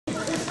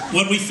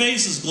What we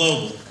face is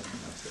global.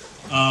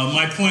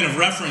 My point of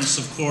reference,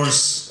 of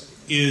course,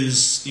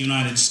 is the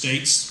United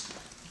States.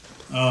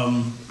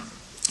 I'm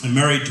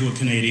married to a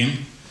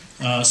Canadian,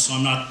 so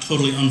I'm not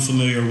totally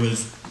unfamiliar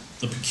with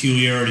the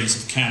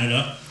peculiarities of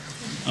Canada.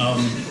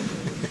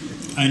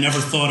 I never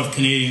thought of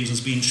Canadians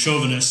as being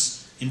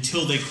chauvinists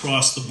until they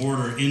crossed the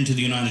border into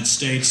the United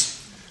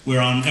States, where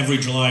on every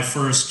July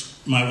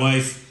 1st, my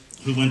wife,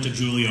 who went to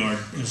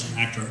Juilliard as an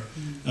actor,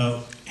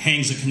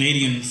 hangs a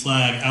Canadian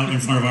flag out in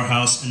front of our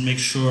house and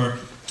makes sure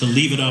to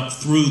leave it up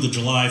through the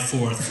July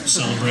 4th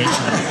celebration.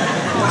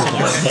 So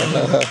there's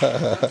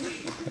no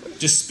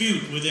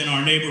dispute within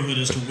our neighborhood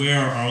as to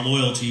where our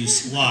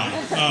loyalties lie.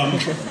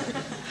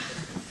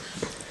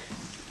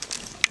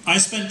 I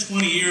spent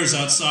 20 years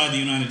outside the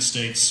United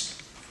States,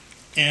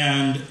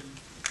 and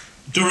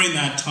during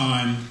that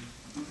time,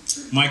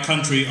 my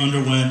country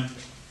underwent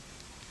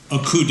a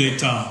coup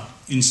d'etat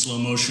in slow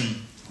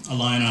motion, a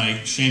line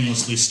I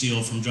shamelessly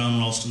steal from John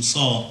Ralston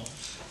Saul,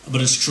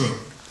 but it's true.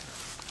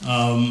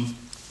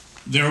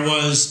 There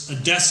was a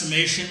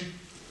decimation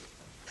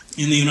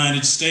in the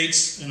United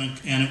States, and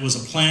it was a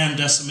planned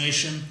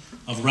decimation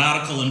of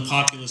radical and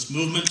populist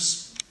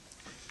movements,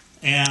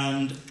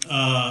 and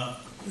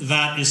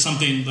that is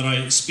something that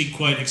I speak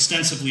quite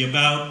extensively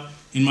about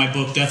in my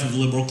book, Death of the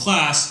Liberal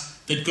Class,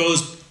 that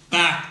goes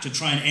back to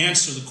try and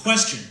answer the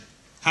question,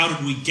 how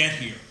did we get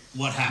here?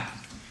 What happened?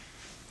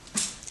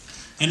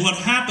 And what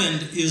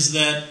happened is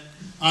that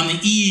on the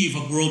eve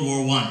of World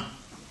War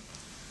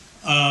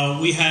I,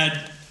 we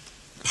had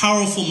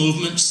powerful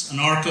movements,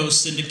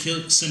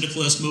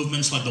 anarcho-syndicalist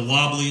movements like the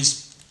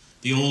Wobblies,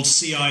 the old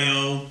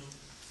CIO,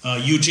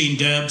 Eugene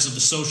Debs of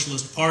the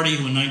Socialist Party,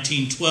 who in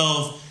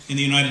 1912 in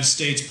the United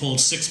States polled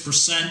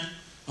 6%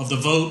 of the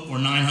vote, or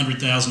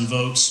 900,000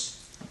 votes,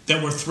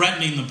 that were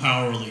threatening the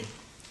power elite.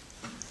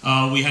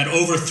 We had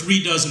over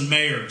 36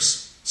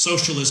 mayors,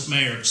 socialist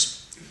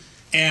mayors,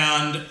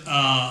 and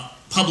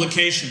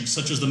publications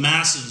such as The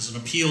Masses and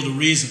Appeal to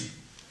Reason.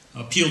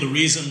 Appeal to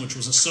Reason, which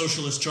was a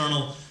socialist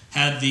journal,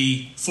 had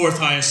the 4th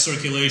highest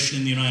circulation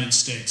in the United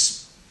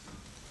States.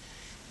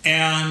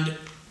 And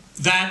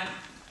that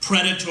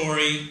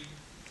predatory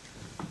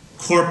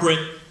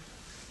corporate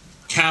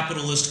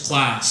capitalist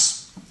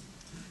class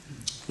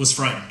was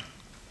frightened.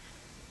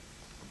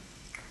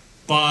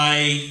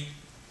 By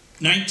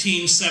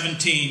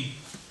 1917,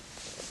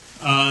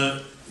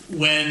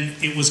 when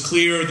it was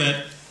clear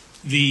that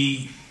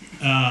the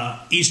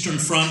Eastern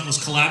Front was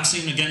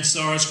collapsing against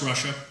Tsarist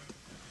Russia,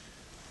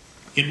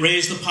 it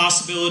raised the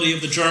possibility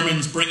of the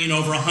Germans bringing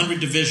over 100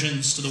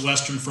 divisions to the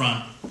Western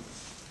Front,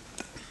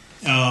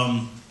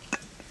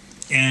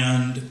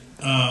 and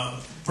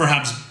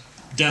perhaps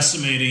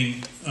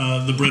decimating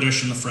the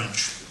British and the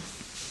French.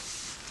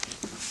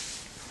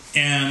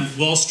 And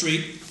Wall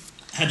Street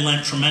had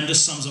lent tremendous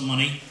sums of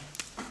money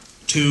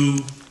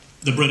to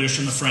the British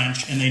and the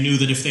French, and they knew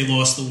that if they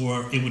lost the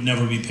war, it would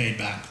never be paid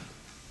back.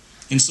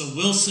 And so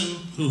Wilson,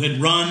 who had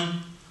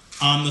run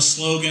on the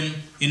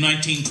slogan in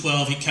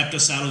 1912, he kept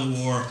us out of the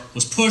war,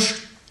 was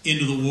pushed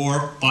into the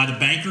war by the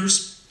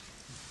bankers.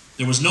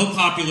 There was no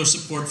popular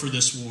support for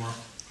this war.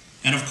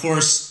 And of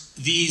course,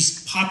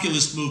 these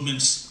populist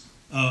movements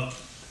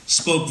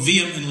spoke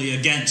vehemently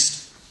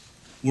against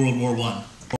World War I.